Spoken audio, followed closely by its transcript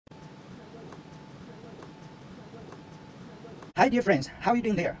Hi dear friends, how are you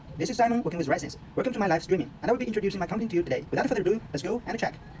doing there? This is Simon working with Risense. Welcome to my live streaming, and I will be introducing my company to you today. Without further ado, let's go and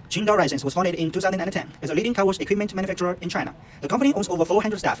check. Risense was founded in 2010. It's a leading car wash equipment manufacturer in China. The company owns over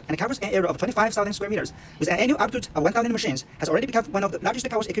 400 staff and covers an area of 25,000 square meters. With an annual output of 1,000 machines, has already become one of the largest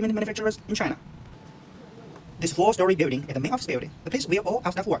car wash equipment manufacturers in China. This 4-story building is the main office building, the place where all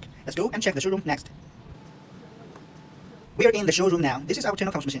our staff work. Let's go and check the showroom next. We are in the showroom now. This is our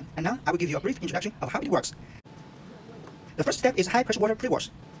channel comms machine, and now I will give you a brief introduction of how it works. The first step is high pressure water pre-wash.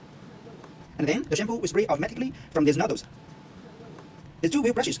 And then the shampoo will spray automatically from these nozzles. These two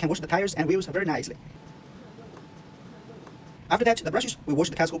wheel brushes can wash the tires and wheels very nicely. After that, the brushes will wash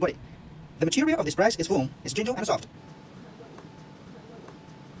the car's whole body. The material of this brush is foam, it's gentle and soft.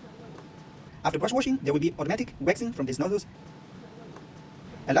 After brush washing, there will be automatic waxing from these nozzles.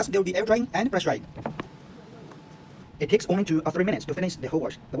 And last, there will be air drying and brush drying. It takes only 2 or 3 minutes to finish the whole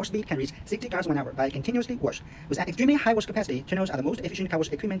wash. The wash speed can reach 60 cars per hour by continuously wash. With an extremely high wash capacity, channels are the most efficient car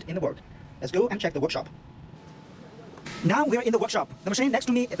wash equipment in the world. Let's go and check the workshop. Now we're in the workshop. The machine next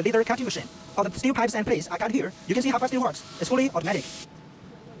to me is the leather cutting machine. All the steel pipes and plates are cut here. You can see how fast it works. It's fully automatic.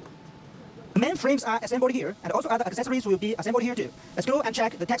 The main frames are assembled here, and also other accessories will be assembled here too. Let's go and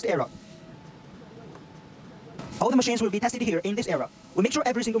check the text area. All the machines will be tested here in this area. We'll make sure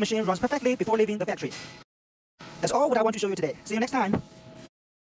every single machine runs perfectly before leaving the factory. That's all what I want to show you today. See you next time.